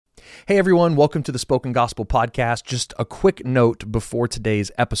Hey everyone, welcome to the Spoken Gospel Podcast. Just a quick note before today's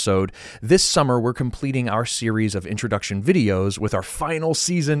episode. This summer, we're completing our series of introduction videos with our final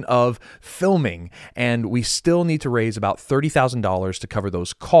season of filming, and we still need to raise about $30,000 to cover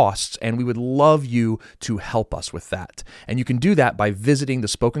those costs, and we would love you to help us with that. And you can do that by visiting the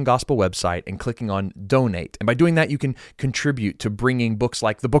Spoken Gospel website and clicking on Donate. And by doing that, you can contribute to bringing books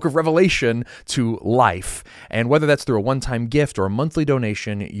like the Book of Revelation to life. And whether that's through a one-time gift or a monthly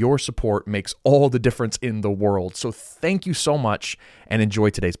donation, your support makes all the difference in the world. So thank you so much and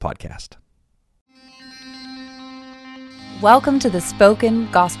enjoy today's podcast. Welcome to the Spoken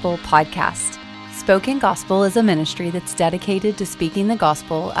Gospel Podcast. Spoken Gospel is a ministry that's dedicated to speaking the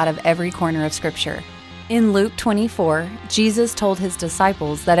gospel out of every corner of Scripture. In Luke 24, Jesus told his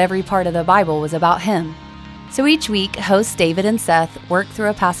disciples that every part of the Bible was about him. So each week, hosts David and Seth work through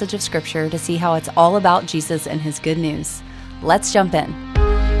a passage of Scripture to see how it's all about Jesus and his good news. Let's jump in.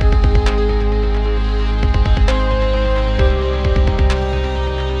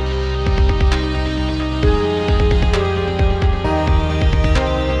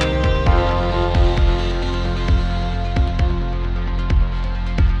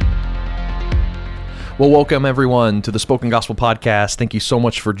 Well, welcome everyone to the Spoken Gospel Podcast. Thank you so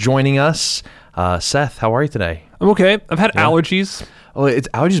much for joining us. Seth, how are you today? I'm okay. I've had allergies. Oh,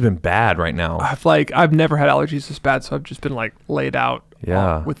 allergies been bad right now. I've never had allergies this bad, so I've just been laid out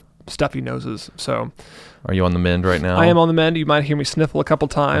with stuffy noses. So are you on the mend right now? I am on the mend. You might hear me sniffle a couple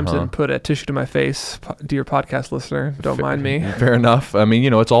times and put a tissue to my face. Dear podcast listener, don't mind me. Fair enough. I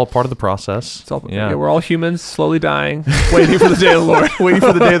mean, it's all part of the process. We're all humans, slowly dying, waiting for the day of the Lord. Waiting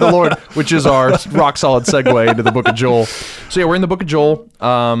for the day of the Lord, which is our rock solid segue into the book of Joel. So we're in the book of Joel,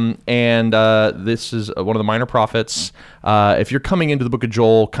 and this is one of the minor prophets. If you're coming into the book of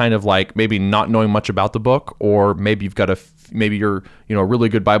Joel kind of like maybe not knowing much about the book, or maybe you've got maybe you're a really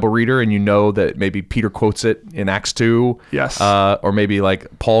good Bible reader and you know that maybe Peter quotes it in Acts 2. Yes. Or maybe like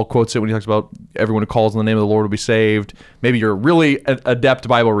Paul quotes it when he talks about everyone who calls on the name of the Lord will be saved. Maybe you're a really adept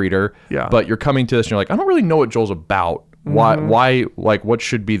Bible reader, but you're coming to this and you're like, I don't really know what Joel's about. Why, what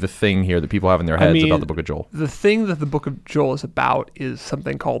should be the thing here that people have in their heads about the book of Joel? The thing that the book of Joel is about is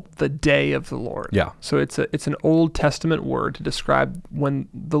something called the day of the Lord. Yeah. So it's an Old Testament word to describe when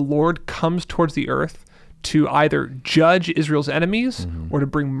the Lord comes towards the earth to either judge Israel's enemies or to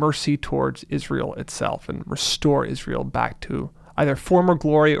bring mercy towards Israel itself and restore Israel back to either former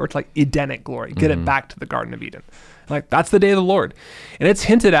glory or to Edenic glory, get it back to the Garden of Eden. That's the day of the Lord. And it's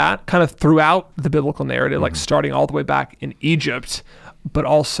hinted at kind of throughout the biblical narrative, starting all the way back in Egypt, but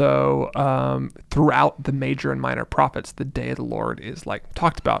also throughout the major and minor prophets, the day of the Lord is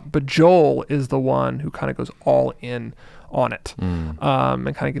talked about. But Joel is the one who kind of goes all in on it and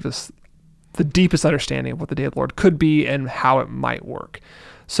kind of gives us the deepest understanding of what the day of the Lord could be and how it might work.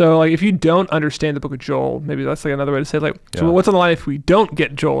 So if you don't understand the book of Joel, maybe that's another way to say so what's on the line if we don't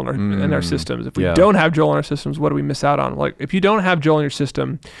get Joel in our systems? If we don't have Joel in our systems, what do we miss out on? If you don't have Joel in your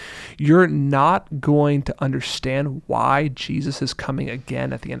system, you're not going to understand why Jesus is coming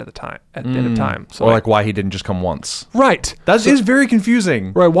again at the end of the time. At the end of time. So or why he didn't just come once. Right. That is very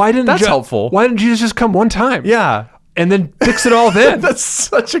confusing. Right. That's helpful. Why didn't Jesus just come one time? Yeah. And then fix it all then? That's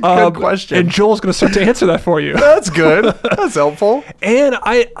such a good question. And Joel's going to start to answer that for you. That's good. That's helpful. And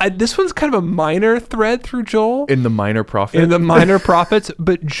I this one's kind of a minor thread through Joel. In the minor prophet? In the minor prophets.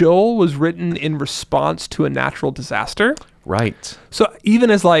 But Joel was written in response to a natural disaster. Right. So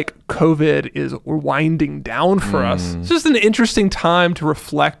even as COVID is winding down for us, it's just an interesting time to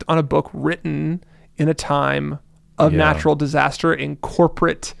reflect on a book written in a time of natural disaster in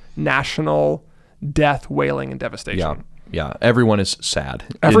corporate, national death, wailing, and devastation. Yeah. Everyone is sad.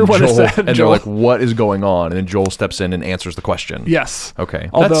 Everyone is sad. And they're like, what is going on? And then Joel steps in and ansers the question. Yes. Okay.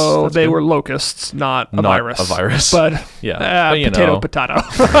 Although they were locusts, not a virus. A virus. But, potato.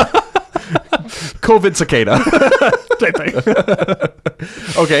 COVID cicada. Same thing.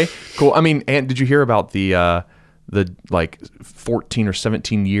 Okay, cool. I mean, and did you hear about the 14 or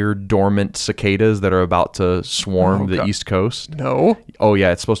 17 year dormant cicadas that are about to swarm the East Coast? No. Oh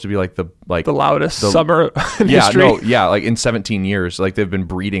yeah, it's supposed to be the loudest summer in history. In 17 years, they've been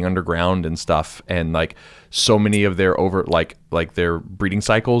breeding underground and stuff, and so many of their their breeding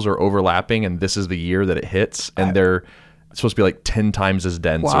cycles are overlapping, and this is the year that it hits, and they're supposed to be 10 times as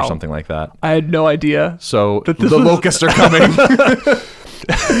dense or something like that. I had no idea. So the locusts are coming.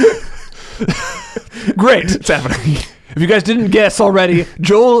 Great. It's happening. If you guys didn't guess already,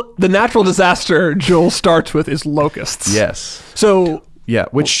 Joel, the natural disaster Joel starts with is locusts. Yes. So yeah,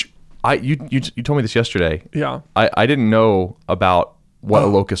 which you told me this yesterday. Yeah. I didn't know about what a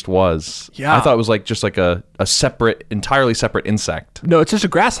locust was. Yeah. I thought it was like just like a separate, entirely separate insect. No, it's just a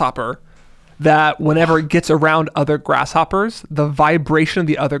grasshopper that whenever it gets around other grasshoppers, the vibration of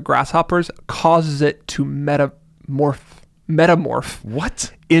the other grasshoppers causes it to metamorph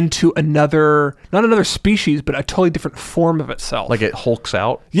What? into not another species, but a totally different form of itself. Like it hulks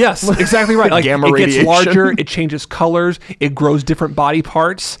out? Yes, exactly right. Like Gamma it gets radiation. larger, it changes colors, it grows different body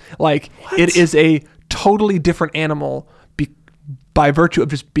parts. Like it is a totally different animal by virtue of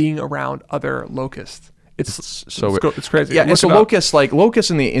just being around other locusts. It's crazy. Yeah, Look and so it up.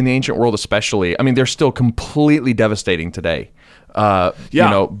 locusts in the ancient world especially, I mean, they're still completely devastating today. You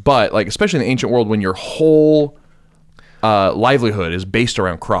know, but like especially in the ancient world when your whole livelihood is based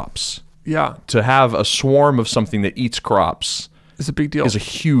around crops. Yeah, To have a swarm of something that eats crops it's a big deal. is a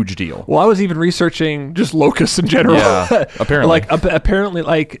huge deal. Well, I was even researching just locusts in general. Yeah, apparently. apparently,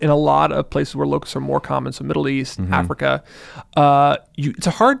 like in a lot of places where locusts are more common, so Middle East, Africa, it's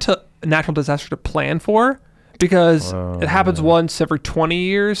a hard natural disaster to plan for because it happens once every 20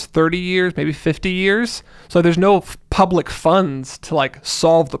 years, 30 years, maybe 50 years. So there's no public funds to like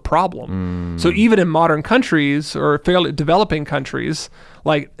solve the problem. So even in modern countries or fairly developing countries,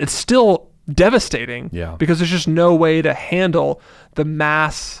 like it's still devastating because there's just no way to handle the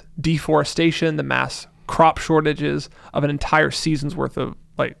mass deforestation, the mass crop shortages of an entire season's worth of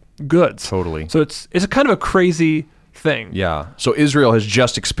like goods. Totally. So it's a kind of a crazy thing. Yeah. So Israel has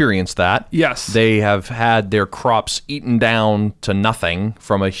just experienced that. Yes. They have had their crops eaten down to nothing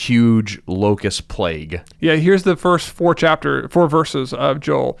from a huge locust plague. Yeah, here's the first four verses of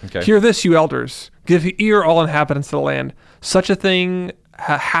Joel. Okay. Hear this, you elders. Give ear, all inhabitants of the land. Such a thing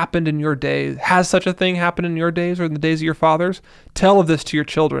happened in your days. Has such a thing happened in your days or in the days of your fathers? Tell of this to your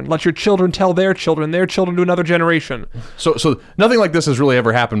children. Let your children tell their children to another generation. So nothing like this has really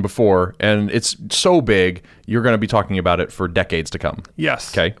ever happened before, and it's so big, you're going to be talking about it for decades to come.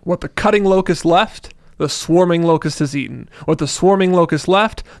 Yes. Okay. What the cutting locust left, the swarming locust has eaten. What the swarming locust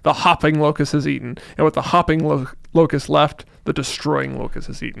left, the hopping locust has eaten. And what the hopping locust left, the destroying locust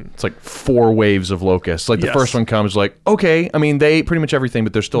has eaten. It's like 4 waves of locusts. Like the Yes. first one comes like, okay, I mean, they ate pretty much everything,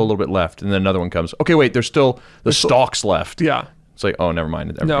 but there's still a little bit left. And then another one comes, okay, wait, there's still the stalks left. Yeah. It's like, oh, never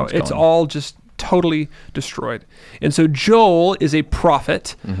mind. No, Everything's it's gone. all just totally destroyed. And so Joel is a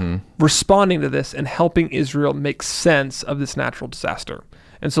prophet responding to this and helping Israel make sense of this natural disaster.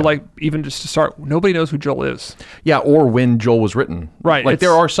 And so, like, even just to start, nobody knows who Joel is. Yeah, or when Joel was written. Right, Like, it's-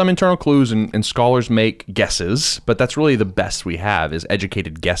 there are some internal clues, and scholars make guesses, but that's really the best we have is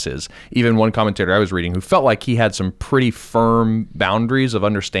educated guesses. Even one commentator I was reading who felt like he had some pretty firm boundaries of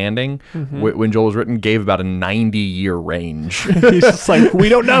understanding when Joel was written gave about a 90-year range. He's just like, we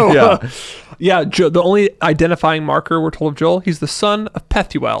don't know. Yeah. Yeah, the only identifying marker we're told of Joel, he's the son of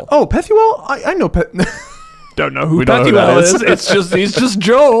Pethuel. Oh, Pethuel? I know Don't know who We don't know who Pethuel that is. He's just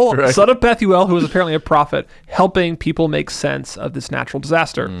Joel, Right. son of Pethuel, who was apparently a prophet, helping people make sense of this natural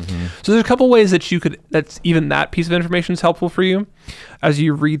disaster. So there's a couple ways that that piece of information is helpful for you as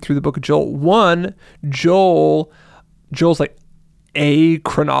you read through the book of Joel. One, Joel's like a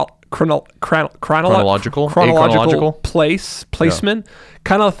chronological placement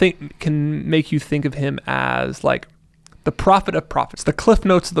kind of can make you think of him as like the prophet of prophets, the cliff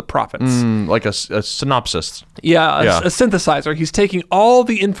notes of the prophets. like a synopsis. Yeah, a synthesizer. He's taking all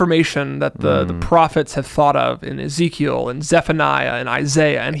the information that the prophets have thought of in Ezekiel and Zephaniah and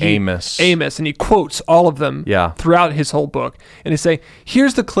Isaiah and Amos, and he quotes all of them throughout his whole book. And he's saying,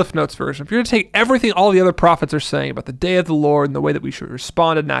 here's the Cliff Notes version. If you're going to take everything all the other prophets are saying about the day of the Lord and the way that we should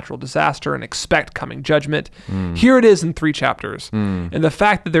respond to natural disaster and expect coming judgment, here it is in 3 chapters. And the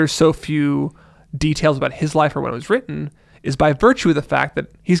fact that there's so few details about his life or when it was written is by virtue of the fact that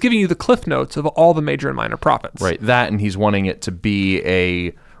he's giving you the cliff notes of all the major and minor prophets. Right. That, and he's wanting it to be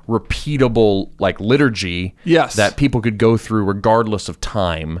a repeatable like liturgy that people could go through regardless of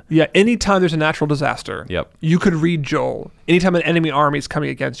time. Yeah. Anytime there's a natural disaster, you could read Joel. Anytime an enemy army is coming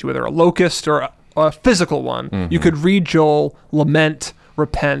against you, whether a locust or a physical one, you could read Joel, lament,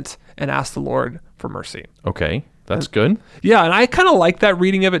 repent, and ask the Lord for mercy. Okay. That's good. Yeah, and I kind of like that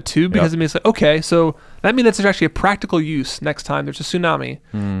reading of it too, because it means like, okay, so that means there's actually a practical use next time there's a tsunami.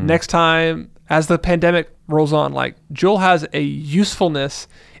 Next time, as the pandemic rolls on, like Joel has a usefulness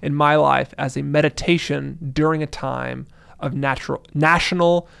in my life as a meditation during a time of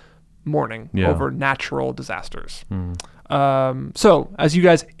national mourning over natural disasters. So as you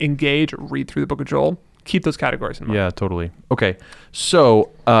guys read through the book of Joel, keep those categories in mind. Yeah, totally. Okay,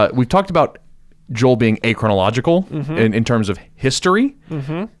 so we've talked about Joel being achronological in terms of history.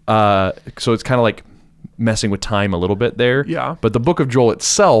 So it's kind of like messing with time a little bit there. Yeah. But the book of Joel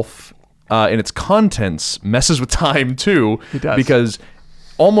itself in its contents messes with time too. It does. Because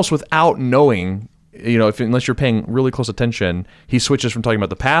almost without knowing, unless you're paying really close attention, he switches from talking about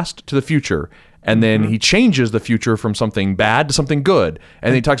the past to the future. And then he changes the future from something bad to something good. And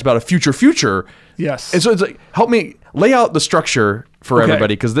then he talks about a future. Yes. And so it's like, help me lay out the structure for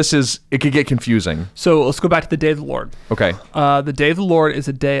everybody, because it could get confusing. So let's go back to the day of the Lord. Okay. The day of the Lord is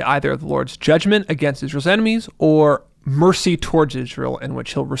a day either of the Lord's judgment against Israel's enemies or mercy towards Israel, in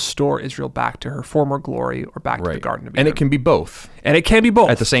which he'll restore Israel back to her former glory or back to the Garden of Eden. And it can be both. And it can be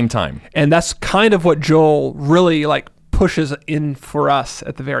both. At the same time. And that's kind of what Joel really pushes in for us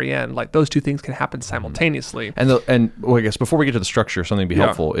at the very end. Like those two things can happen simultaneously. And I guess before we get to the structure, something to be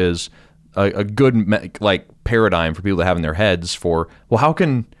helpful is a good paradigm for people to have in their heads for, well, how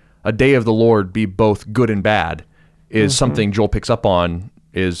can a day of the Lord be both good and bad? Is something Joel picks up on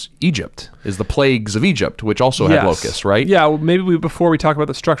is Egypt, is the plagues of Egypt, which also had locusts, right? Yeah, well, maybe before we talk about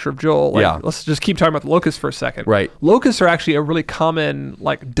the structure of Joel, let's just keep talking about the locusts for a second. Right. Locusts are actually a really common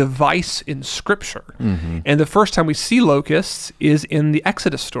device in Scripture. And the first time we see locusts is in the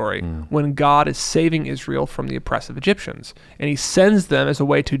Exodus story, when God is saving Israel from the oppressive Egyptians. And he sends them as a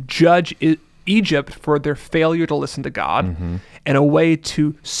way to judge Egypt for their failure to listen to God, and a way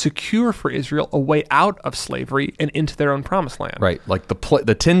to secure for Israel a way out of slavery and into their own promised land. Right, like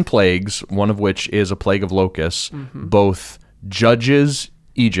the 10 plagues, one of which is a plague of locusts, both judges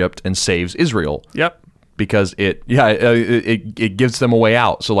Egypt and saves Israel. Yep. Because it gives them a way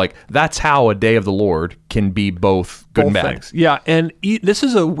out. So that's how a day of the Lord can be both good and bad. Things. Yeah, and this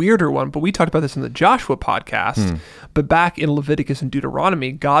is a weirder one, but we talked about this in the Joshua podcast. But back in Leviticus and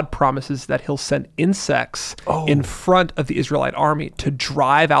Deuteronomy, God promises that he'll send insects in front of the Israelite army to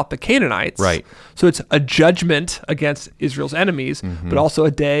drive out the Canaanites. Right. So it's a judgment against Israel's enemies, but also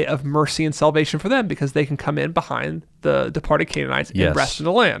a day of mercy and salvation for them, because they can come in behind the departed Canaanites and rest in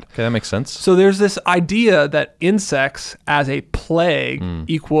the land. Okay, that makes sense. So there's this idea that insects as a plague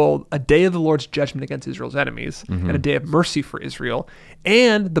equal a day of the Lord's judgment against Israel's enemies and a day of mercy for Israel.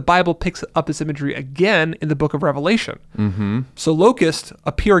 And the Bible picks up this imagery again in the book of Revelation. So locusts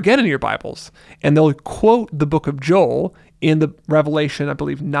appear again in your Bibles, and they'll quote the book of Joel in the Revelation, I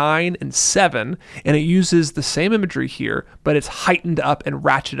believe 9 and 7, and it uses the same imagery here, but it's heightened up and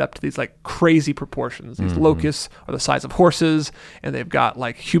ratcheted up to these crazy proportions. These locusts are the size of horses, and they've got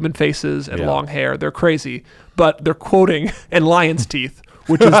human faces and long hair. They're crazy, but they're quoting and lion's teeth,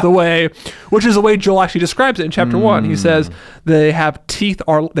 which is the way Joel actually describes it in chapter 1. He says they have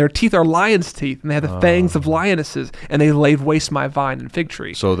their teeth are lion's teeth, and they have the fangs of lionesses, and they laid waste my vine and fig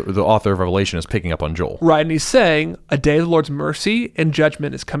tree. So the author of Revelation is picking up on Joel. Right, and he's saying a day of the Lord's mercy and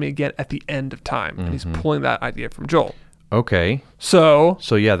judgment is coming again at the end of time. And he's pulling that idea from Joel. Okay. So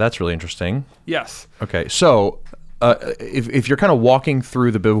yeah, that's really interesting. Yes. Okay, so if you're kind of walking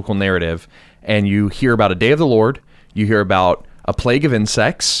through the biblical narrative and you hear about a day of the Lord, you hear about a plague of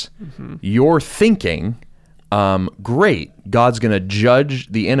insects, you're thinking, great, God's going to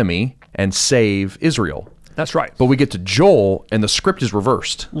judge the enemy and save Israel. That's right. But we get to Joel, and the script is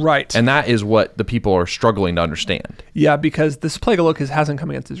reversed. Right. And that is what the people are struggling to understand. Yeah, because this plague of locusts hasn't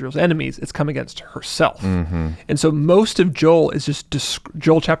come against Israel's enemies, it's come against herself. And so most of Joel is just,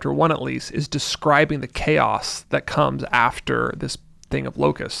 Joel chapter 1 at least, is describing the chaos that comes after this thing of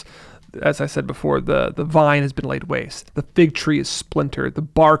locusts. As I said before, the vine has been laid waste. The fig tree is splintered. The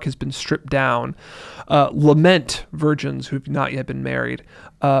bark has been stripped down. Lament, virgins who have not yet been married.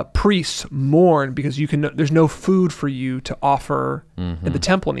 Priests mourn because there's no food for you to offer in the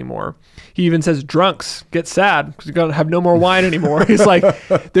temple anymore. He even says, drunks get sad because you're going to have no more wine anymore. He's like,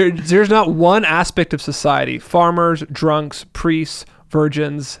 there's not one aspect of society, farmers, drunks, priests,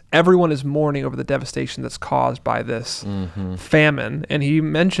 virgins, everyone is mourning over the devastation that's caused by this famine. And he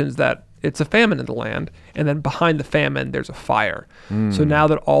mentions that it's a famine in the land, and then behind the famine, there's a fire. So now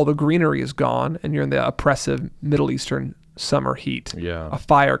that all the greenery is gone, and you're in the oppressive Middle Eastern summer heat, a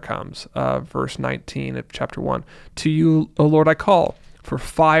fire comes. Verse 19 of chapter 1, to you, O Lord, I call, for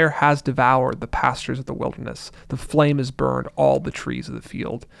fire has devoured the pastures of the wilderness. The flame has burned all the trees of the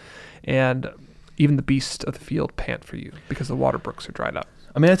field. And even the beasts of the field pant for you because the water brooks are dried up.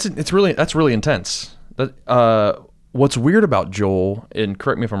 I mean, that's really intense. What's weird about Joel, and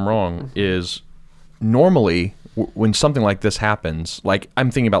correct me if I'm wrong, is normally when something like this happens, I'm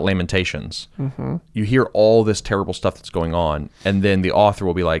thinking about Lamentations, you hear all this terrible stuff that's going on, and then the author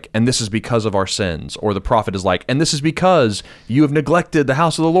will be like, and this is because of our sins, or the prophet is like, and this is because you have neglected the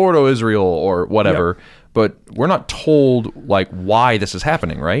house of the Lord, O Israel, or whatever. Yep. But we're not told why this is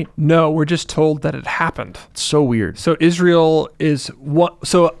happening, right? No, we're just told that it happened. It's so weird. So Israel is what?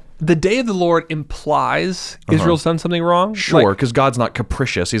 So the day of the Lord implies Israel's done something wrong. Sure, because God's not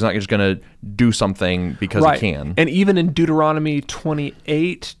capricious. He's not just going to do something because he can. And even in Deuteronomy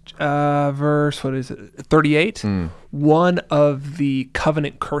 28, verse, 38, one of the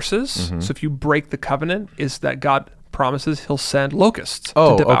covenant curses, so if you break the covenant, is that God promises he'll send locusts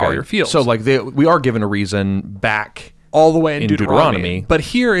to devour your fields. So like we are given a reason back all the way in Deuteronomy. But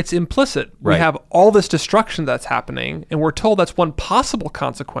here it's implicit. Right. We have all this destruction that's happening, and we're told that's one possible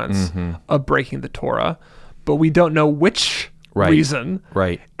consequence of breaking the Torah, but we don't know which reason.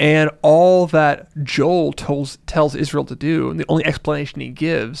 Right. And all that Joel tells Israel to do, and the only explanation he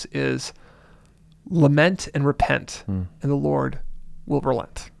gives is lament and repent, and the Lord will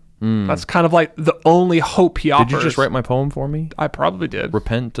relent. That's kind of like the only hope he offers. Did you just write my poem for me? I probably did.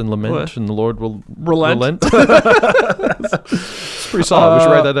 Repent and lament, and the Lord will relent. It's pretty solid. We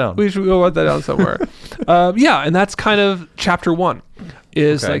should write that down. We should go write that down somewhere. And that's kind of chapter 1.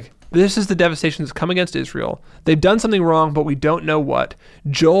 Is like, this is the devastation that's come against Israel. They've done something wrong, but we don't know what.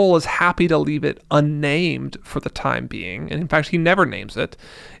 Joel is happy to leave it unnamed for the time being. And in fact, he never names it.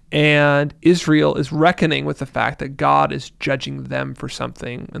 And Israel is reckoning with the fact that God is judging them for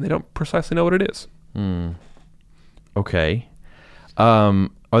something, and they don't precisely know what it is. Okay. Are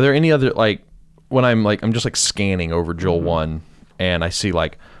there any other, like, when I'm just like scanning over Joel 1, and I see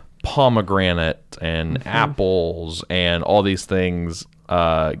like pomegranate and apples and all these things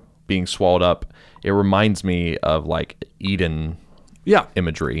being swallowed up, it reminds me of like Eden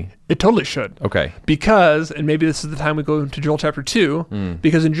imagery. It totally should. Okay. Because, and maybe this is the time we go into Joel chapter 2,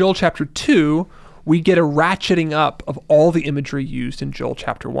 because in Joel chapter 2, we get a ratcheting up of all the imagery used in Joel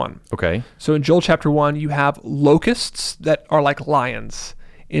chapter 1. Okay. So in Joel chapter 1, you have locusts that are like lions.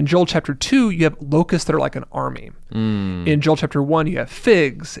 In Joel chapter 2, you have locusts that are like an army. In Joel chapter 1, you have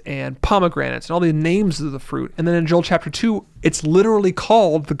figs and pomegranates and all the names of the fruit. And then in Joel chapter 2, it's literally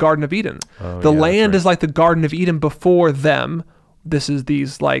called the Garden of Eden. The land is like the Garden of Eden before them. This is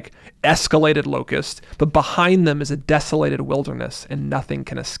these like escalated locusts, but behind them is a desolated wilderness, and nothing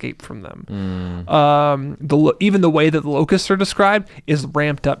can escape from them. Even the way that the locusts are described is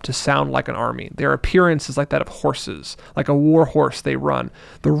ramped up to sound like an army. Their appearance is like that of horses, like a war horse they run.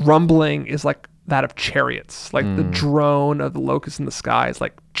 The rumbling is like that of chariots, like the drone of the locusts in the sky is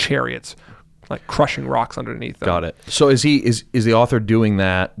like chariots, like crushing rocks underneath them. Got it. So is the author doing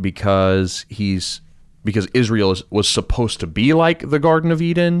that because Israel was supposed to be like the Garden of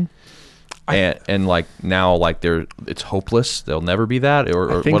Eden, and like now like it's hopeless. They'll never be that,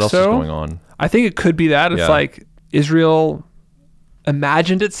 or what else is going on? I think it could be that. It's like Israel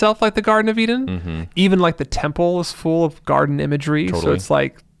imagined itself like the Garden of Eden. Even like the temple is full of garden imagery. Totally. So it's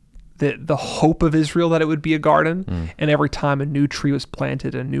like the hope of Israel that it would be a garden. And every time a new tree was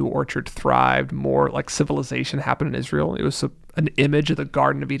planted, a new orchard thrived, more like civilization happened in Israel. It was an image of the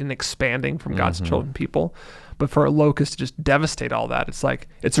Garden of Eden expanding from God's children people. But for a locust to just devastate all that, it's like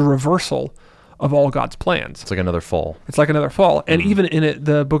it's a reversal of all God's plans. It's like another fall. And even in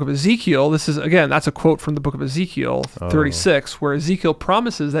the book of Ezekiel, that's a quote from the book of Ezekiel 36, where Ezekiel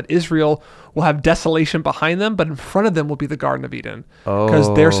promises that Israel will have desolation behind them, but in front of them will be the Garden of Eden.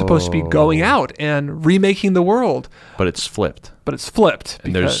 Because they're supposed to be going out and remaking the world. But it's flipped.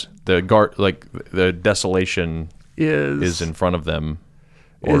 And there's the desolation is in front of them.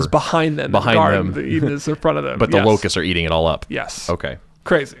 Is behind them. Behind them. The Eden is in front of them. But the locusts are eating it all up. Yes. Okay.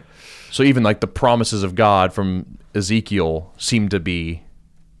 Crazy. So even like the promises of God from Ezekiel seem to be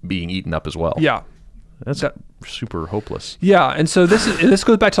being eaten up as well. Yeah. That's super hopeless. Yeah, and so this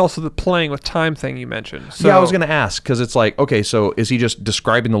goes back to also the playing with time thing you mentioned. So, I was going to ask, because it's like, okay, so is he just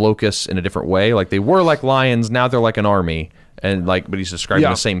describing the locusts in a different way? Like they were like lions, now they're like an army, and like, but he's describing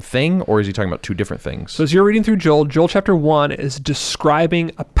the same thing, or is he talking about two different things? So as you're reading through Joel chapter 1 is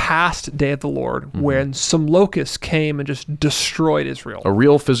describing a past day of the Lord when some locusts came and just destroyed Israel. A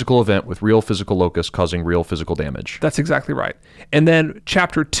real physical event with real physical locusts causing real physical damage. That's exactly right. And then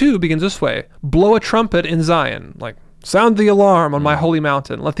chapter 2 begins this way: blow a trumpet in Zion, like sound the alarm on my holy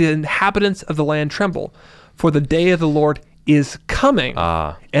mountain. Let the inhabitants of the land tremble, for the day of the Lord is coming,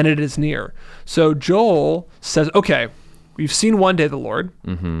 and it is near. So Joel says, okay, we've seen one day of the Lord.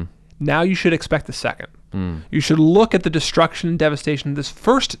 Now you should expect the second. You should look at the destruction and devastation of this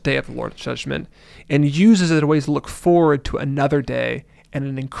first day of the Lord's judgment and use it as a way to look forward to another day and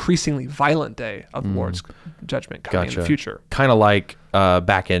an increasingly violent day of the Lord's judgment coming in the future. Kind of like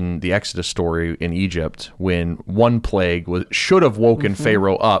back in the Exodus story in Egypt, when one plague should have woken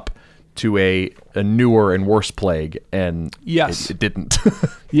Pharaoh up to a newer and worse plague, and it didn't.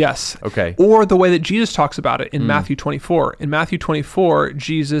 Yes. Okay. Or the way that Jesus talks about it in Matthew 24. In Matthew 24,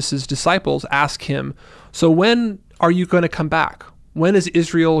 Jesus' disciples ask him, so when are you going to come back? when is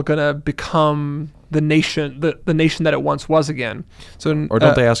Israel going to become the nation that it once was again? So, or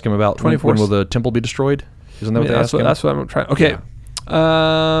don't they ask him about when 24 will the temple be destroyed? Isn't that what they ask him? That's what I'm trying. Okay.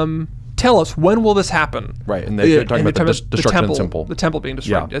 Yeah. Tell us, when will this happen? Right, and they're talking about the destruction of the temple. The temple being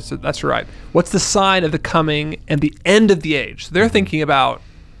destroyed. Yeah. That's right. What's the sign of the coming and the end of the age? So they're thinking about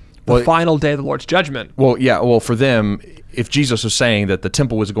the final day of the Lord's judgment. Well, yeah. Well, for them, if Jesus was saying that the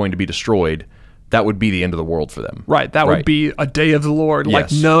temple was going to be destroyed, that would be the end of the world for them. Right. That would be a day of the Lord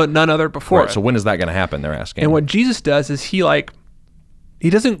like none other before. Right. So when is that going to happen? They're asking. And what Jesus does is he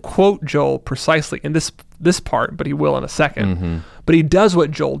doesn't quote Joel precisely in this part, but he will in a second. Mm-hmm. But he does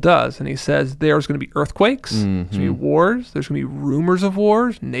what Joel does, and he says there's going to be earthquakes, there's going to be wars, there's going to be rumors of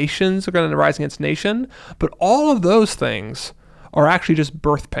wars, nations are going to rise against nation, but all of those things are actually just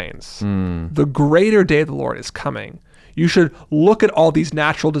birth pains. The greater day of the Lord is coming. You should look at all these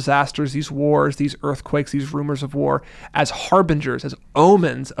natural disasters, these wars, these earthquakes, these rumors of war as harbingers, as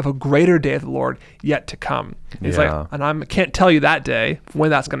omens of a greater day of the Lord yet to come. He's like, and I can't tell you that day when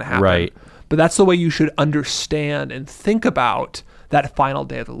that's going to happen. Right. But that's the way you should understand and think about that final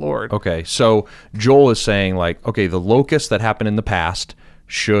day of the Lord. Okay, so Joel is saying okay, the locusts that happened in the past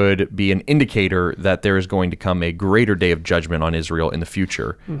should be an indicator that there is going to come a greater day of judgment on Israel in the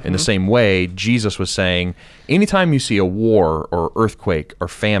future. In the same way, Jesus was saying, anytime you see a war or earthquake or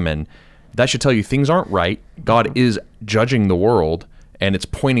famine, that should tell you things aren't right. God is judging the world, and it's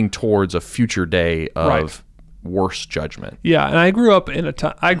pointing towards a future day of worse judgment. Yeah, and I grew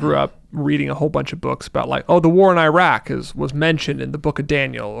up reading a whole bunch of books about the war in Iraq was mentioned in the book of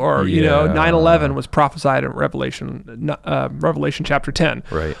Daniel, or 9/11 was prophesied in Revelation chapter 10.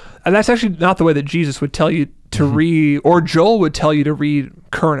 Right. And that's actually not the way that Jesus would tell you to read, or Joel would tell you to read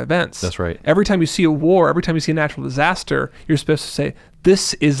current events. That's right. Every time you see a war, every time you see a natural disaster, you're supposed to say,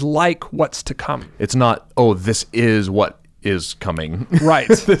 this is like what's to come. It's not, this is what is coming. Right.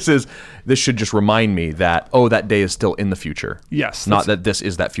 This should just remind me that, that day is still in the future. Yes. Not that this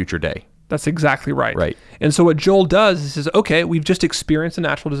is that future day. That's exactly right. Right. And so what Joel does is he says, okay, we've just experienced a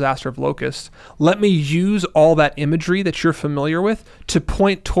natural disaster of locusts. Let me use all that imagery that you're familiar with to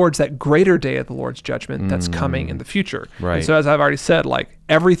point towards that greater day of the Lord's judgment that's coming in the future. Right. And so as I've already said,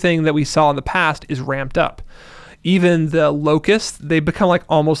 everything that we saw in the past is ramped up. Even the locusts, they become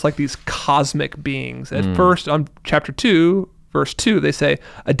almost like these cosmic beings. At first, on chapter 2, verse 2, they say,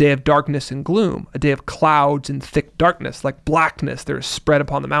 a day of darkness and gloom, a day of clouds and thick darkness, like blackness there is spread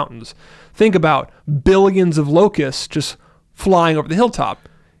upon the mountains. Think about billions of locusts just flying over the hilltop.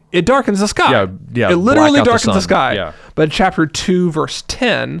 It darkens the sky. Yeah. It literally darkens the sun. sky. Yeah. But in chapter 2, verse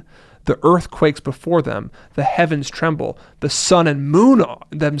 10, the earth quakes before them, the heavens tremble, the sun and moon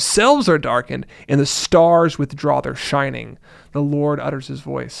themselves are darkened, and the stars withdraw their shining. The Lord utters his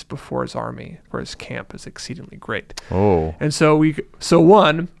voice before his army, for his camp is exceedingly great. Oh. And so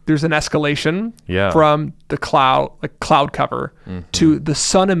there's an escalation from the cloud cover to the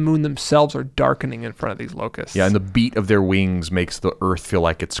sun and moon themselves are darkening in front of these locusts. Yeah, and the beat of their wings makes the earth feel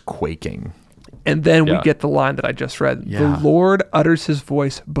like it's quaking. And then we get the line that I just read. Yeah. The Lord utters his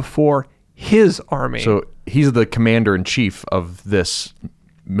voice before his army. So he's the commander-in-chief of this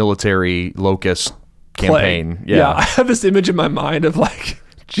military locust campaign. Yeah, I have this image in my mind of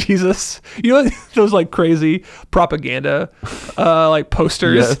Jesus, those crazy propaganda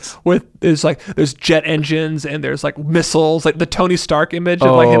posters with there's jet engines and there's coming the Tony Stark image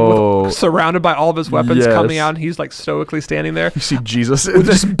of him surrounded by all of his weapons coming out, and he's stoically standing there. You see Jesus with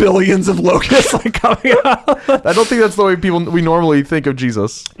just billions of locusts coming out. I don't think that's the way we normally think of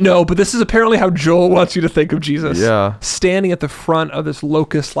Jesus. No, but this is apparently how Joel wants you to think of Jesus. Yeah, standing at the front of this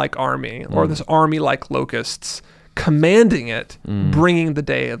locust-like army, or this army like locusts, commanding it, bringing the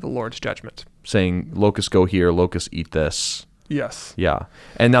day of the Lord's judgment. Saying, locusts go here, locusts eat this. Yes. Yeah.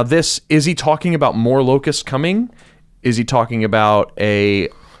 And now is he talking about more locusts coming? Is he talking about a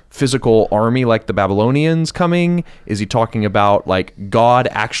physical army like the Babylonians coming? Is he talking about God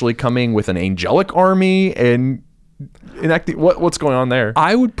actually coming with an angelic army and enacting? What's going on there?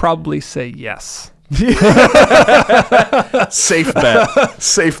 I would probably say yes. Safe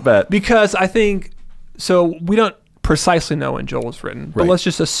bet. Because I think, so we don't precisely know when Joel was written, but let's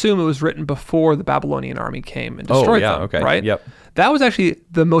just assume it was written before the Babylonian army came and destroyed them. Okay. Right? Yep. That was actually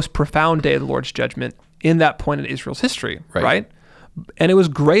the most profound day of the Lord's judgment in that point in Israel's history, right? And it was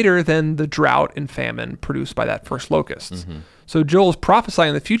greater than the drought and famine produced by that first locusts. So Joel's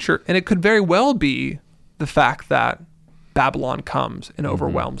prophesying the future, and it could very well be the fact that Babylon comes and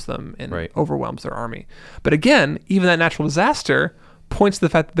overwhelms them and overwhelms their army. But again, even that natural disaster points to the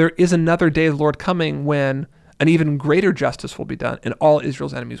fact that there is another day of the Lord coming when an even greater justice will be done, and all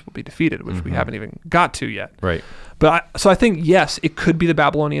Israel's enemies will be defeated, which we haven't even got to yet. Right. But I think, yes, it could be the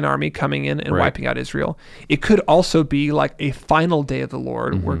Babylonian army coming in and Right. wiping out Israel. It could also be like a final day of the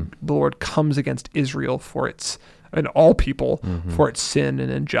Lord, where the Lord comes against Israel for its, and all people, for its sin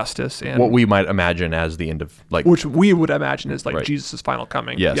and injustice, and What we might imagine as the end of like. which we would imagine is like Right. Jesus' final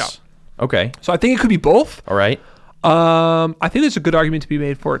coming. Yes. Yeah. Okay. So I think it could be both. All right. I think there's a good argument to be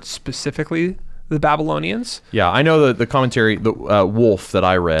made for it specifically the Babylonians. Yeah, I know the commentary, the wolf that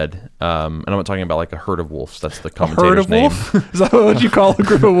I read, and I'm not talking about like a herd of wolves. That's the commentator's Herd of name. wolf? Is that what you call a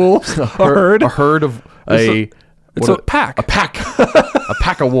group of wolves? A herd? A herd of It's a pack. A pack. A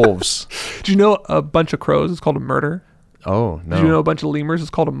pack of wolves. Do you know a bunch of crows is called a murder? Oh no. Do you know a bunch of lemurs is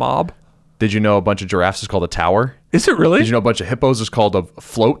called a mob? Did you know a bunch of giraffes is called a tower? Is it really? Did you know a bunch of hippos is called a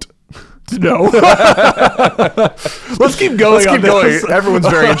float? No. Let's keep going. Let's keep going. Everyone's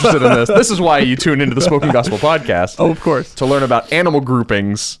very interested in this. This is why you tune into the Spoken Gospel podcast. Oh, of course. To learn about animal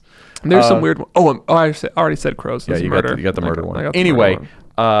groupings. There's some weird one. Oh, I already said crows. Yeah, That's you murder. got the murder I one. got the Anyway, murder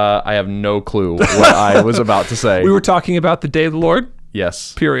one. I have no clue what I was about to say. We were talking about the day of the Lord.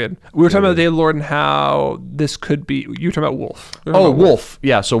 Yes. Period. We were talking about the day of the Lord and how this could be. You were talking about wolf. We were talking Oh, about Wolf.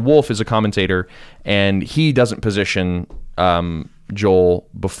 Yeah, so Wolf is a commentator, and he doesn't position Joel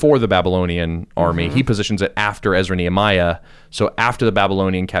before the Babylonian army. He positions it after Ezra Nehemiah, so after the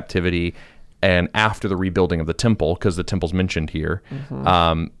Babylonian captivity and after the rebuilding of the temple, because the temple's mentioned here.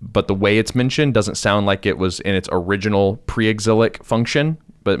 But the way it's mentioned doesn't sound like it was in its original pre-exilic function,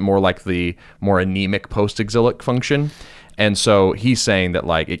 but more like the more anemic post-exilic function. And so he's saying that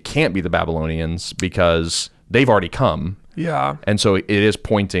like it can't be the Babylonians because they've already come. Yeah. And so it is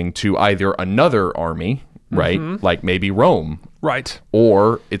pointing to either another army, right? Like maybe Rome, Right.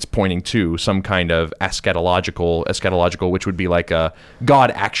 or it's pointing to some kind of eschatological, which would be like a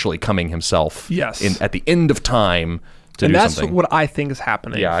God actually coming himself Yes. at the end of time to And do that's something. what I think is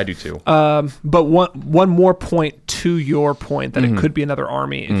happening. Yeah, I do too. But one more point to your point that it could be another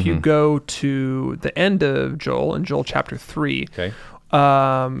army. If you go to the end of Joel, in Joel chapter 3, Okay.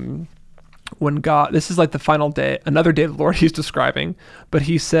 when God, this is like the final day, another day of the Lord he's describing, but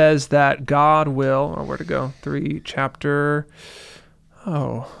he says that God will, where to go? 3 chapter,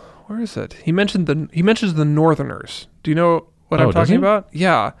 where is it? He mentions the northerners. Do you know what I'm does talking he? about?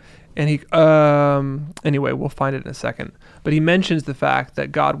 Yeah. And he, anyway, we'll find it in a second. But he mentions the fact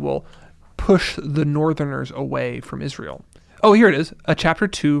that God will push the northerners away from Israel. Oh, here it is. Chapter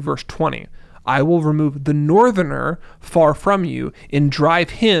 2, verse 20. I will remove the northerner far from you and drive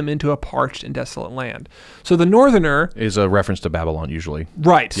him into a parched and desolate land. So the northerner, Is a reference to Babylon usually.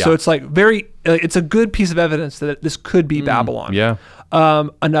 right. Yeah. So it's like it's a good piece of evidence that this could be Babylon. Yeah.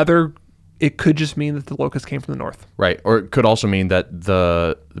 It could just mean that the locusts came from the north. Right. Or it could also mean that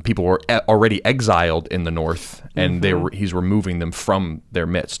the people were already exiled in the north and he's removing them from their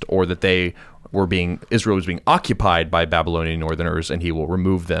midst, or that Israel was being occupied by Babylonian northerners and he will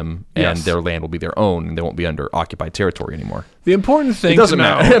remove them and Yes. their land will be their own and they won't be under occupied territory anymore. The important thing doesn't to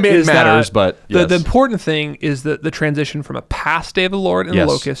know matter. I mean, it is matters, that but the yes. important thing is that the transition from a past day of the Lord and Yes.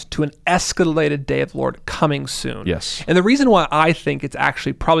 the locust to an escalated day of the Lord coming soon. Yes. And the reason why I think it's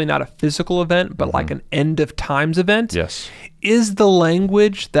actually probably not a physical event, but like an end of times event, Yes. is the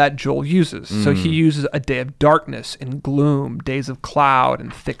language that Joel uses. So he uses a day of darkness and gloom, days of cloud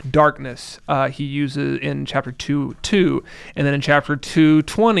and thick darkness. He uses in chapter 2:2, and then in chapter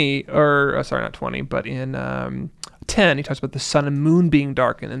 2:20, sorry, not 20, but in 10, he talks about the sun and moon being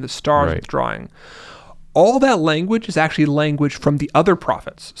darkened and the stars Right. withdrawing. All that language is actually language from the other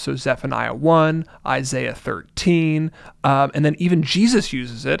prophets. So Zephaniah 1, Isaiah 13, and then even Jesus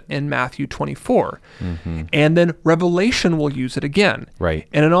uses it in Matthew 24. And then Revelation will use it again. Right.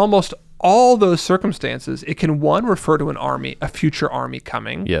 And in almost all those circumstances, it can, one, refer to an army, a future army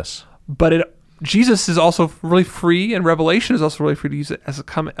coming. Yes. But Jesus is also really free, and Revelation is also really free to use it as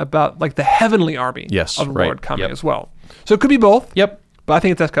about like the heavenly army Yes, of the right. Lord coming Yep. as well. So it could be both. Yep. But I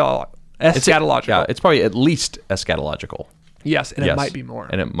think it's eschatological. Yeah, it's probably at least eschatological. Yes, and Yes. it might be more.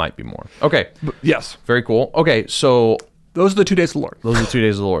 And it might be more. Okay. Yes. Very cool. Okay, so Those are the 2 days of the Lord. those are the 2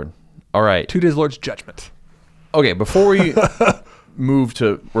 days of the Lord. All right. 2 days of the Lord's judgment. Okay, before we move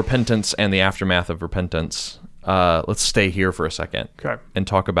to repentance and the aftermath of repentance, let's stay here for a second. Okay. And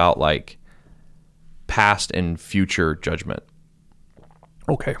talk about like past and future judgment.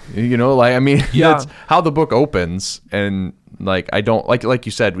 Okay. You know, like I mean, Yeah. that's how the book opens, and like I don't like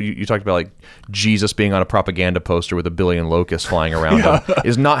you said, you talked about like Jesus being on a propaganda poster with 1 billion locusts flying around him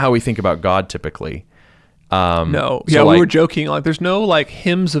is not how we think about God typically. No. So Yeah, like, we were joking. Like, there's no like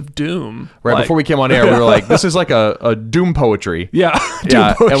hymns of doom. right Like, before we came on air, we were like, "This is like a doom poetry." yeah,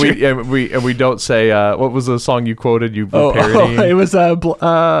 Yeah, doom poetry. and we don't say what was the song you quoted? You were parodying. it was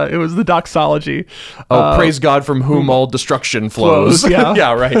the doxology. Praise God from whom all destruction flows. flows, yeah.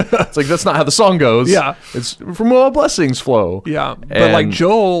 Yeah, right. It's like that's not how the song goes. Yeah. It's from whom all blessings flow. Yeah, but like And-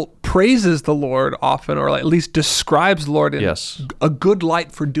 Joel praises the Lord often, or like at least describes the Lord in Yes. a good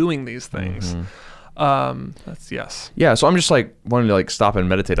light for doing these things. That's yes. Yeah, so I'm just like wanting to like stop and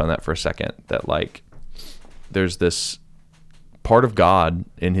meditate on that for a second. That like there's this part of God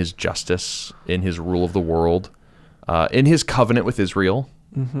in his justice, in his rule of the world, in his covenant with Israel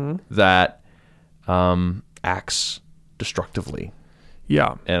that acts destructively.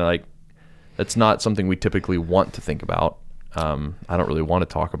 Yeah, And like that's not something we typically want to think about. I don't really want to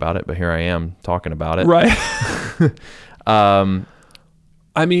talk about it, but here I am talking about it. right.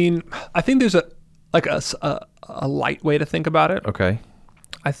 I mean, I think there's a light way to think about it. Okay.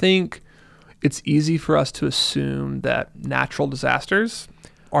 I think it's easy for us to assume that natural disasters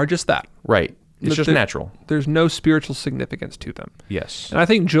are just that. Right. It's That just there- natural. There's no spiritual significance to them. Yes. And I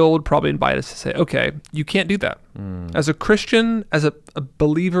think Joel would probably invite us to say, okay, you can't do that. As a Christian, as a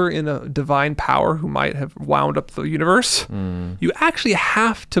believer in a divine power who might have wound up the universe, you actually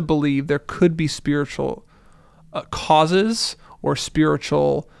have to believe there could be spiritual causes or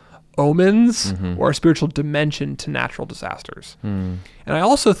spiritual omens or a spiritual dimension to natural disasters. And I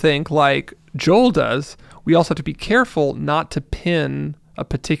also think, like Joel does, we also have to be careful not to pin a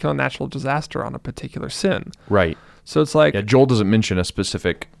particular natural disaster on a particular sin. Right. So it's like, Yeah, Joel doesn't mention a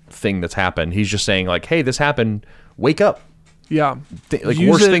specific thing that's happened. He's just saying like, "Hey, this happened. Wake up. yeah, Like Use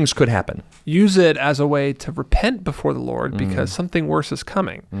worse it- things could happen." use it as a way to repent before the Lord because something worse is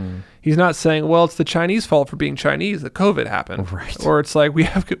coming. He's not saying, well, it's the Chinese fault for being Chinese that COVID happened. Right. Or it's like we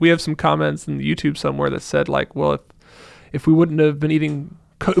have some comments in YouTube somewhere that said like, well, if we wouldn't have been eating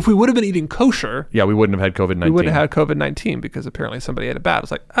if we would have been eating kosher, Yeah, we wouldn't have had COVID-19. we wouldn't have had COVID-19 because apparently somebody ate it bad.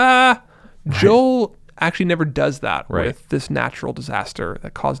 It's like, Joel actually never does that Right. with this natural disaster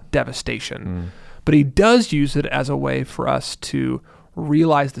that caused devastation. But he does use it as a way for us to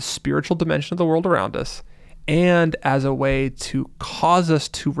realize the spiritual dimension of the world around us and as a way to cause us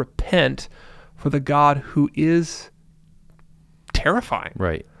to repent for the God who is terrifying.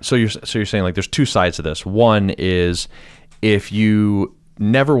 Right. So you're saying like there's two sides to this. One is if you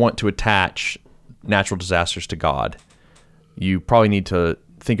never want to attach natural disasters to God, you probably need to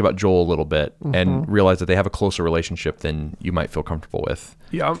think about Joel a little bit and realize that they have a closer relationship than you might feel comfortable with.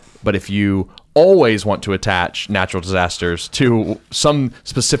 Yeah. But if you always want to attach natural disasters to some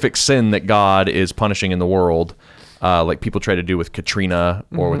specific sin that God is punishing in the world, like people try to do with Katrina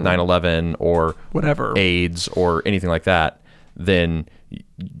or with 9/11 or Whatever. AIDS or anything like that, then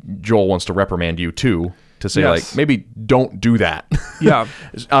Joel wants to reprimand you too, to say Yes. like, maybe don't do that. Yeah.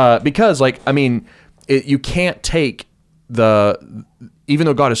 Because like, I mean, you can't take even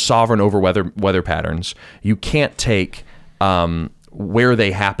though God is sovereign over weather patterns, you can't take where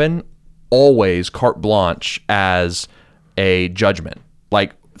they happen always carte blanche as a judgment.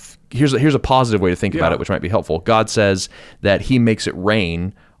 Like here's a positive way to think about Yeah. it, which might be helpful. God says that he makes it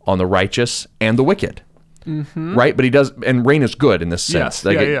rain on the righteous and the wicked. Right? But he does, and rain is good in this sense. Yes.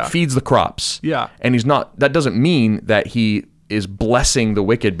 Like Yeah, it yeah. feeds the crops. Yeah. And that doesn't mean that he is blessing the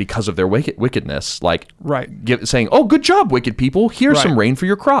wicked because of their wickedness. Like, Right. saying, "Oh, good job, wicked people. Here's Right. some rain for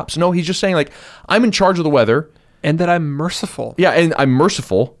your crops." No, he's just saying like, "I'm in charge of the weather." And that I'm merciful. Yeah, and I'm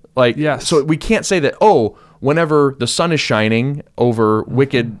merciful. Like, Yes. so we can't say that, "Oh, whenever the sun is shining over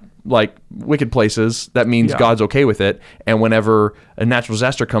wicked places, that means Yeah. God's okay with it." And whenever a natural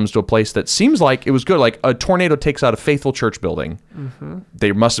disaster comes to a place that seems like it was good, like a tornado takes out a faithful church building,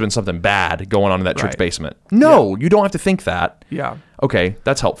 there must have been something bad going on in that church Right. basement. No, you don't have to think that. Yeah. Okay,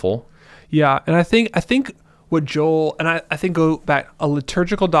 that's helpful. Yeah, and I think what Joel, and I think go back, a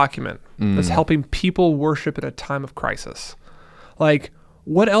liturgical document that's helping people worship at a time of crisis. Like,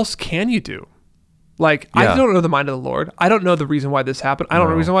 what else can you do? Like, Yeah. I don't know the mind of the Lord. I don't know the reason why this happened. I don't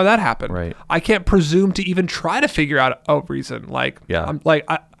know the reason why that happened. Right. I can't presume to even try to figure out a reason. Like, Yeah. I'm like,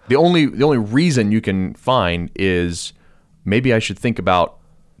 The only reason you can find is maybe I should think about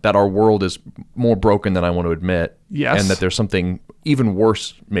that our world is more broken than I want to admit. Yes. And that there's something even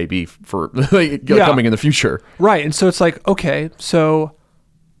worse maybe for Yeah. coming in the future. right. And so it's like, okay, so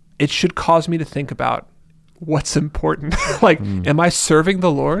it should cause me to think about what's important. Like, am I serving the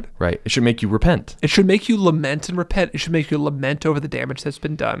Lord? Right. It should make you repent. It should make you lament and repent. It should make you lament over the damage that's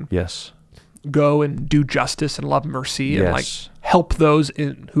been done. Yes. Go and do justice and love mercy and like Yes. help those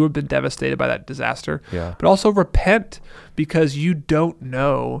who have been devastated by that disaster. Yeah. But also repent because you don't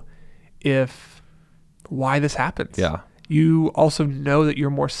know if why this happens. Yeah. You also know that you're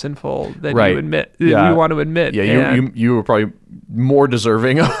more sinful than Right. you admit. Than Yeah. you want to admit. Yeah, And- you were probably more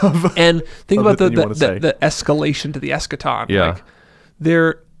deserving of. And think of about it the than you wanna say. the escalation to the eschaton. Yeah.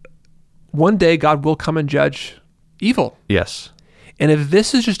 Like, one day God will come and judge evil. Yes, And if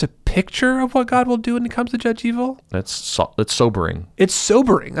this is just a picture of what God will do when He comes to judge evil, that's sobering. it's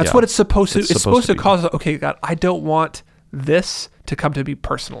sobering. That's Yeah. what it's supposed to. It's It's supposed supposed to to be. cause. Okay, God, I don't want this to come to me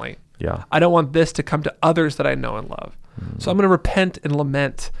personally. Yeah, I don't want this to come to others that I know and love. So I'm going to repent and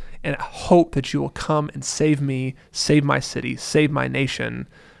lament and hope that you will come and save me, save my city, save my nation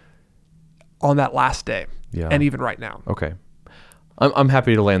on that last day. Yeah. And even right now. okay. I'm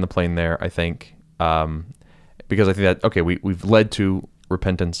happy to land the plane there. I think because I think that we've led to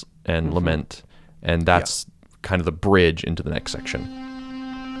repentance and lament, and that's kind of the bridge into the next section.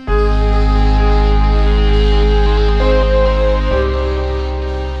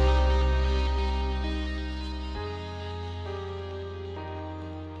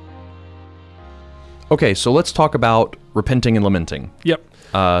 Okay, so let's talk about repenting and lamenting. Yep.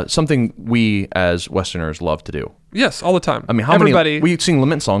 Something we as Westerners love to do. Yes, all the time. I mean, how Everybody, many? We sing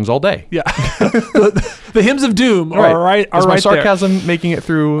lament songs all day. Yeah. the hymns of doom are right. Are Is my right there. sarcasm making it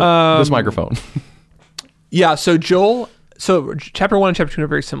through this microphone? Yeah. So Joel. So chapter 1 and chapter 2 are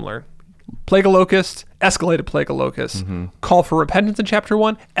very similar. Plague of locusts, escalated plague of locusts. Call for repentance in chapter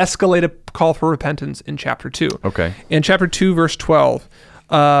 1. Escalated call for repentance in chapter 2. Okay. In chapter 2, verse 12,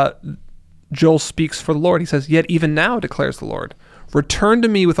 Joel speaks for the Lord. He says, "Yet even now, declares the Lord, return to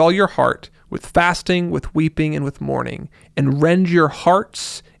me with all your heart, with fasting, with weeping, and with mourning, and rend your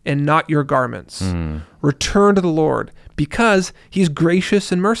hearts and not your garments. Return to the Lord, because He's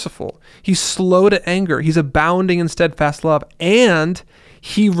gracious and merciful. He's slow to anger. He's abounding in steadfast love, and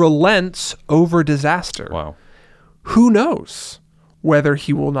He relents over disaster. Wow. Who knows whether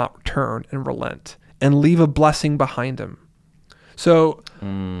He will not return and relent and leave a blessing behind Him?" So,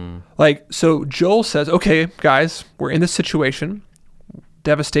 so Joel says, okay, guys, we're in this situation.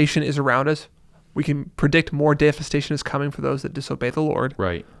 Devastation is around us. We can predict more devastation is coming for those that disobey the Lord.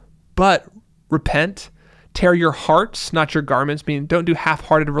 Right. But repent, tear your hearts, not your garments, meaning don't do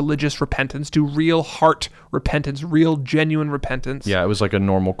half-hearted religious repentance. Do real heart repentance, real genuine repentance. Yeah, it was like a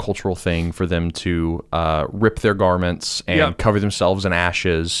normal cultural thing for them to rip their garments and Yep. cover themselves in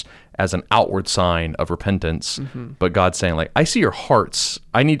ashes as an outward sign of repentance. But God's saying, like, I see your hearts.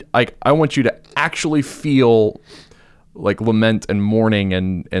 I want you to actually feel like lament and mourning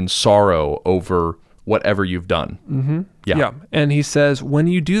and sorrow over whatever you've done. Yeah. And He says, when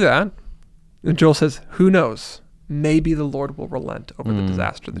you do that, and Joel says, who knows? Maybe the Lord will relent over the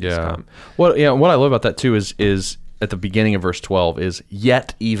disaster that has come. What I love about that too is at the beginning of verse 12 is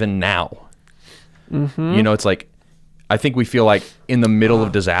yet even now. You know, it's like, I think we feel like in the middle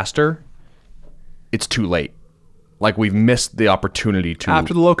of disaster, it's too late. Like we've missed the opportunity to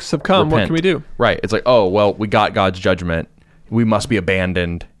After the locusts have come, what repent. can we do? Right. It's like, oh, well, we got God's judgment. We must be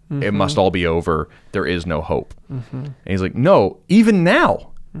abandoned. It must all be over. There is no hope. And He's like, no, even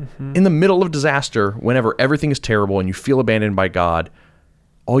now, in the middle of disaster, whenever everything is terrible and you feel abandoned by God,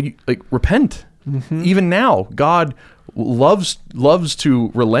 repent. Even now, God loves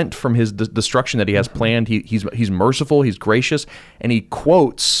to relent from His destruction that He has planned. He's merciful. He's gracious, and He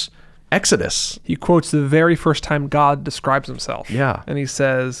quotes Exodus. He quotes the very first time God describes Himself. Yeah. And He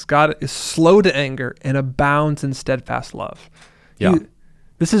says, God is slow to anger and abounds in steadfast love. Yeah.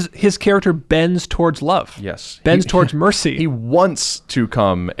 This is His character bends towards love. Yes. Bends towards mercy. He wants to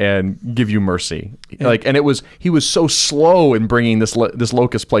come and give you mercy. And he was so slow in bringing this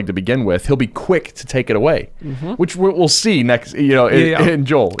locust plague to begin with. He'll be quick to take it away, which we'll see next. In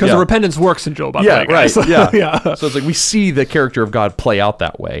Joel, Because the repentance works in Joel. By the way, guys. right. Yeah, yeah. So it's like we see the character of God play out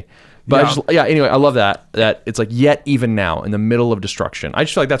that way. But anyway, I love that it's like yet even now in the middle of destruction. I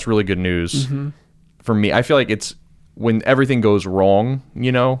just feel like that's really good news for me. I feel like it's when everything goes wrong,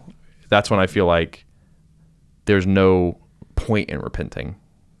 that's when I feel like there's no point in repenting.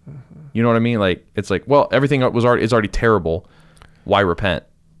 You know what I mean? Like it's like, well, everything is already terrible. Why repent?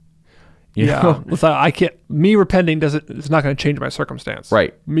 You know? It's like, I can't. Me repenting it's not going to change my circumstance.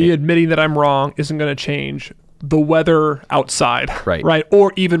 Right. Me admitting that I'm wrong isn't going to change the weather outside. Right. Right.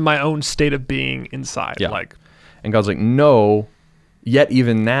 Or even my own state of being inside. Yeah. Like, And God's like, no, yet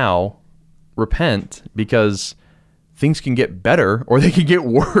even now, repent, because things can get better or they can get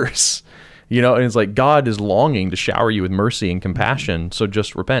worse. And it's like God is longing to shower you with mercy and compassion, so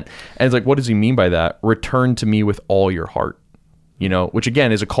just repent. And it's like, what does He mean by that? Return to me with all your heart, which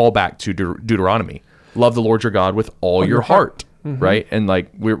again is a callback to Deuteronomy. Love the Lord your God with all your heart, right? And like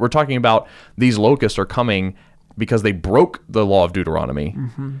we're talking about these locusts are coming because they broke the law of Deuteronomy.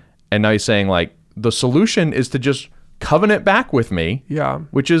 And now He's saying like, the solution is to just covenant back with me. Yeah.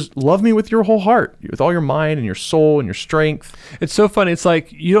 Which is love me with your whole heart, with all your mind and your soul and your strength. It's so funny. It's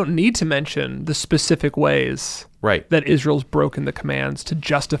like you don't need to mention the specific ways Right. that Israel's broken the commands to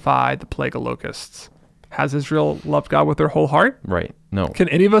justify the plague of locusts. Has Israel loved God with their whole heart? Right. No. Can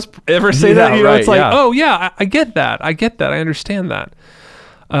any of us ever say that? Yeah, right, It's like, yeah. oh yeah, I get that. I understand that.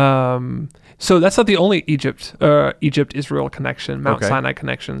 So that's not the only Egypt-Israel connection, Mount Okay. Sinai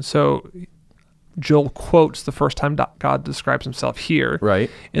connection. So Joel quotes the first time God describes himself here. Right.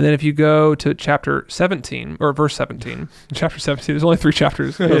 And then if you go to chapter 17 or verse 17, chapter 17, there's only 3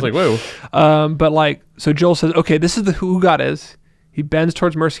 chapters. I was like, whoa. But like, so Joel says, okay, this is who God is. He bends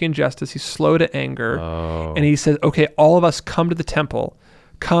towards mercy and justice. He's slow to anger. Oh. And he says, okay, all of us come to the temple,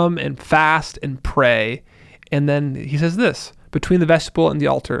 come and fast and pray. And then he says this, between the vestibule and the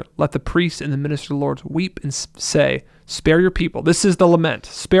altar, let the priests and the minister of the Lord weep and say, spare your people. This is the lament.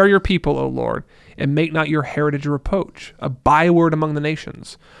 Spare your people, O Lord, and make not your heritage a reproach, a byword among the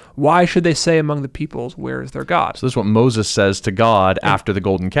nations. Why should they say among the peoples, where is their God? So this is what Moses says to God after the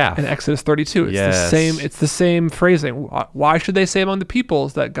golden calf. In Exodus 32, it's Yes. It's the same phrasing. Why should they say among the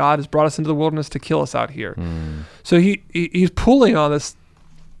peoples that God has brought us into the wilderness to kill us out here? So he's pulling on this,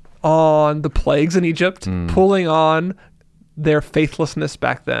 on the plagues in Egypt, pulling on their faithlessness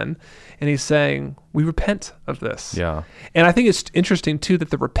back then, and he's saying, we repent of this. Yeah. And I think it's interesting too that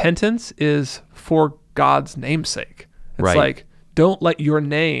the repentance is for God's namesake. It's Right. like, don't let your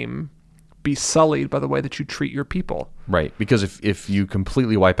name be sullied by the way that you treat your people. Right. Because if you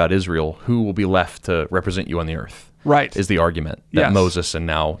completely wipe out Israel, who will be left to represent you on the earth? Right. Is the argument that Yes. Moses and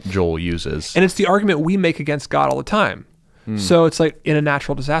now Joel uses. And it's the argument we make against God all the time. So it's like in a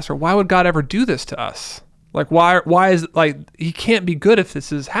natural disaster, why would God ever do this to us? Like, why is, like, he can't be good if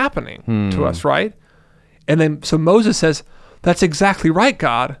this is happening to us, right? And then, so Moses says, that's exactly right,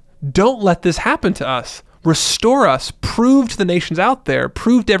 God. Don't let this happen to us. Restore us. Prove to the nations out there,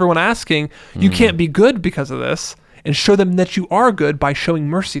 prove to everyone asking, you can't be good because of this, and show them that you are good by showing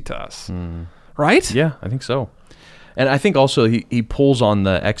mercy to us. Right? Yeah, I think so. And I think also he pulls on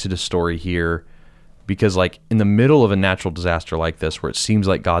the Exodus story here because, like, in the middle of a natural disaster like this, where it seems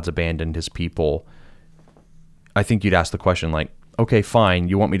like God's abandoned his people, I think you'd ask the question, like, okay, fine,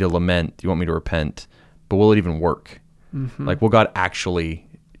 you want me to lament, you want me to repent, but will it even work? Like, will God actually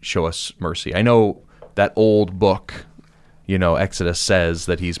show us mercy? I know that old book, Exodus says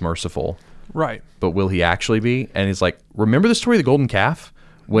that he's merciful, Right. but will he actually be? And he's like, remember the story of the golden calf?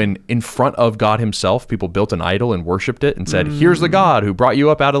 When in front of God himself, people built an idol and worshipped it and said, here's the God who brought you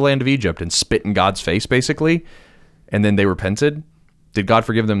up out of the land of Egypt, and spit in God's face, basically. And then they repented. Did God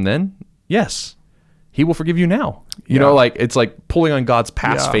forgive them then? Yes. He will forgive you now. You know, like, it's like pulling on God's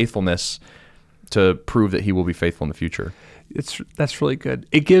past faithfulness to prove that he will be faithful in the future. That's really good.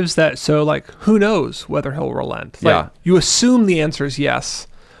 It gives that, so like, who knows whether he'll relent? Like, Yeah. you assume the answer is yes,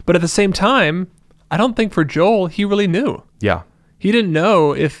 but at the same time, I don't think for Joel, he really knew. Yeah. He didn't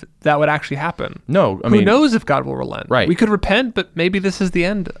know if that would actually happen. No, I Who mean, knows if God will relent? Right. We could repent, but maybe this is the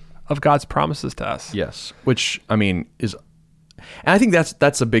end of God's promises to us. yes, which, I mean, is, and I think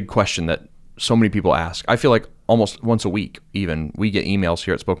that's a big question that so many people ask. I feel like almost once a week, even, we get emails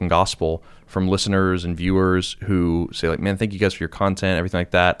here at Spoken Gospel from listeners and viewers who say, like, man, thank you guys for your content, everything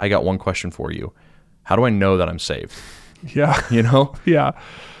like that. I got one question for you. How do I know that I'm saved? Yeah. Yeah.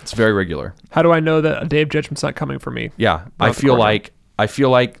 It's very regular. How do I know that a day of judgment's not coming for me? Yeah. Not I the feel corner.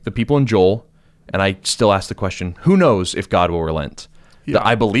 like the people in Joel, and I still ask the question, who knows if God will relent? Yeah.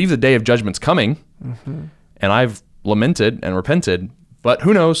 I believe the day of judgment's coming, and I've lamented and repented, but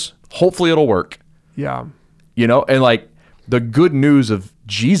who knows? Hopefully it'll work. Yeah. And like, the good news of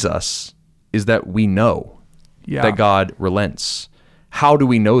Jesus is that we know Yeah. that God relents. How do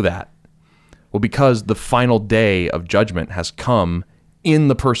we know that? Well, because the final day of judgment has come in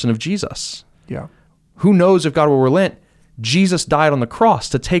the person of Jesus. Yeah. Who knows if God will relent? Jesus died on the cross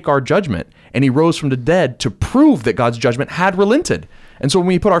to take our judgment, and he rose from the dead to prove that God's judgment had relented. And so when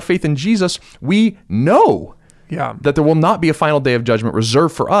we put our faith in Jesus, we know Yeah. that there will not be a final day of judgment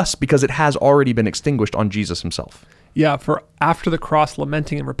reserved for us because it has already been extinguished on Jesus himself. Yeah. For after the cross,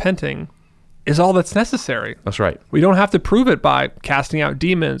 lamenting and repenting is all that's necessary. That's right. We don't have to prove it by casting out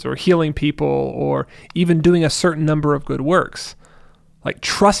demons or healing people or even doing a certain number of good works. Like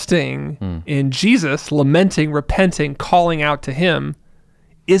trusting in Jesus, lamenting, repenting, calling out to him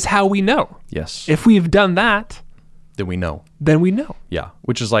is how we know. Yes. If we've done that, Then we know. then we know. Yeah.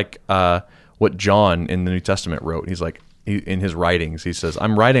 Which is like what John in the New Testament wrote. He's like, in his writings, he says,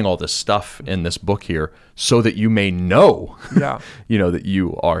 I'm writing all this stuff in this book here so that you may know, Yeah. that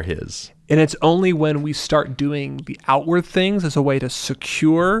you are his. And it's only when we start doing the outward things as a way to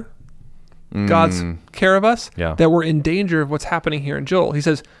secure God's care of us, Yeah. that we're in danger of what's happening here in Joel. He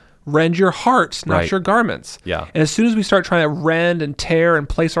says, rend your hearts, not Right. your garments. Yeah. And as soon as we start trying to rend and tear and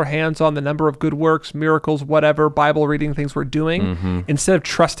place our hands on the number of good works, miracles, whatever, Bible reading things we're doing, instead of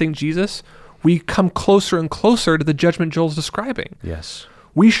trusting Jesus, we come closer and closer to the judgment Joel's describing. Yes.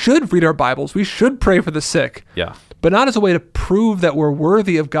 We should read our Bibles. We should pray for the sick, Yeah. but not as a way to prove that we're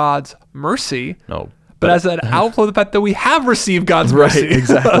worthy of God's mercy, No. but as an outflow of the fact that we have received God's Right. mercy.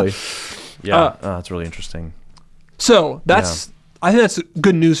 Exactly. Yeah. That's really interesting. So I think that's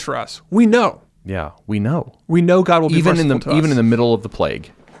good news for us. We know Yeah. We know. God will be Even in merciful to us. the middle of the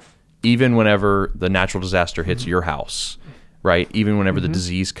plague, even whenever the natural disaster hits your house, right? Even whenever the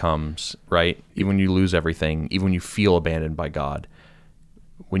disease comes, right? Even when you lose everything, even when you feel abandoned by God,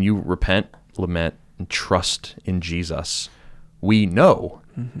 when you repent, lament, and trust in Jesus, we know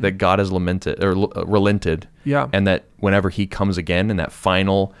that God has relented, Yeah. and that whenever He comes again in that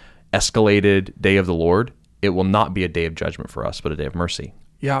final escalated day of the Lord, it will not be a day of judgment for us, but a day of mercy.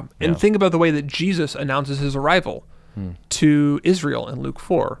 Yeah. And think about the way that Jesus announces his arrival to Israel in Luke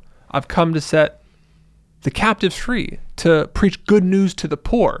 4. I've come to set the captives free, to preach good news to the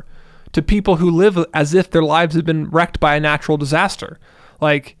poor, to people who live as if their lives have been wrecked by a natural disaster.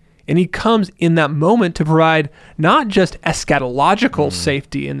 And he comes in that moment to provide not just eschatological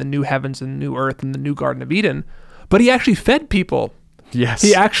safety in the new heavens and the new earth and the new Garden of Eden, but he actually fed people. Yes.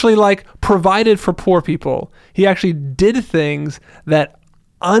 He actually provided for poor people. He actually did things that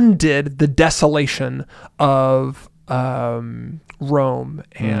undid the desolation of Rome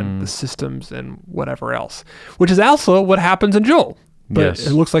and the systems and whatever else, which is also what happens in Joel. But Yes.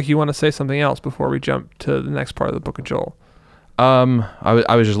 it looks like you want to say something else before we jump to the next part of the book of Joel.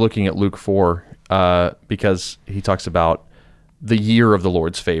 I was just looking at Luke 4 because he talks about the year of the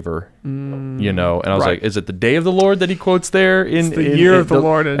Lord's favor, and I was right. like, is it the day of the Lord that he quotes there? It's the year of the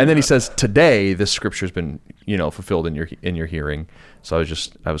Lord. And then he says, today, this scripture's been, fulfilled in your hearing. So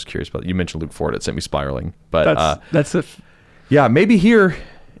I was curious about it. You mentioned Luke 4, and it sent me spiraling. But that's it. Yeah, maybe here.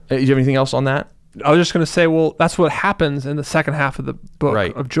 Do you have anything else on that? I was just going to say, well, that's what happens in the second half of the book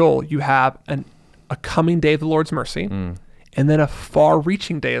Right. of Joel. You have a coming day of the Lord's mercy, and then a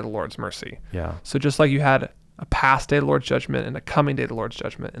far-reaching day of the Lord's mercy. Yeah. So just like you had a past day of the Lord's judgment and a coming day of the Lord's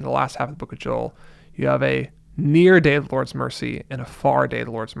judgment, in the last half of the book of Joel, you have a near day of the Lord's mercy and a far day of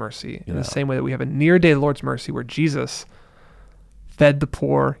the Lord's mercy. In the same way that we have a near day of the Lord's mercy where Jesus fed the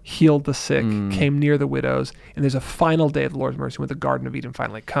poor, healed the sick, came near the widows, and there's a final day of the Lord's mercy when the Garden of Eden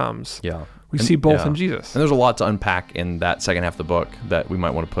finally comes. Yeah. We see both in Jesus. And there's a lot to unpack in that second half of the book that we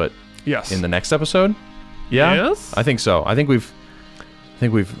might want to put Yes. in the next episode. Yeah. Yes? I think so. I think we've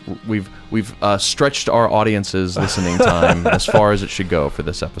stretched our audience's listening time as far as it should go for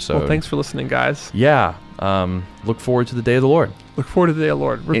this episode. Well, thanks for listening, guys. Yeah. Look forward to the day of the Lord. Look forward to the day of the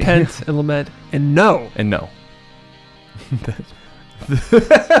Lord. Repent and lament and know. And no.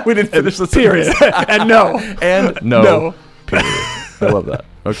 We didn't finish the Period. And no. And no. No. Period. I love that.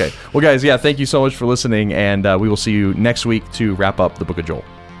 Okay. Well, guys, yeah, thank you so much for listening, and we will see you next week to wrap up the book of Joel.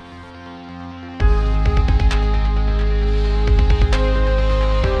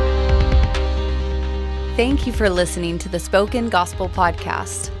 Thank you for listening to the Spoken Gospel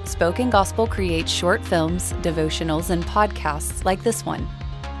Podcast. Spoken Gospel creates short films, devotionals, and podcasts like this one.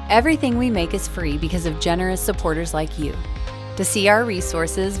 Everything we make is free because of generous supporters like you. To see our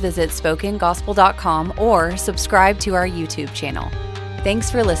resources, visit spokengospel.com or subscribe to our YouTube channel. Thanks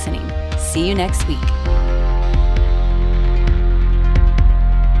for listening. See you next week.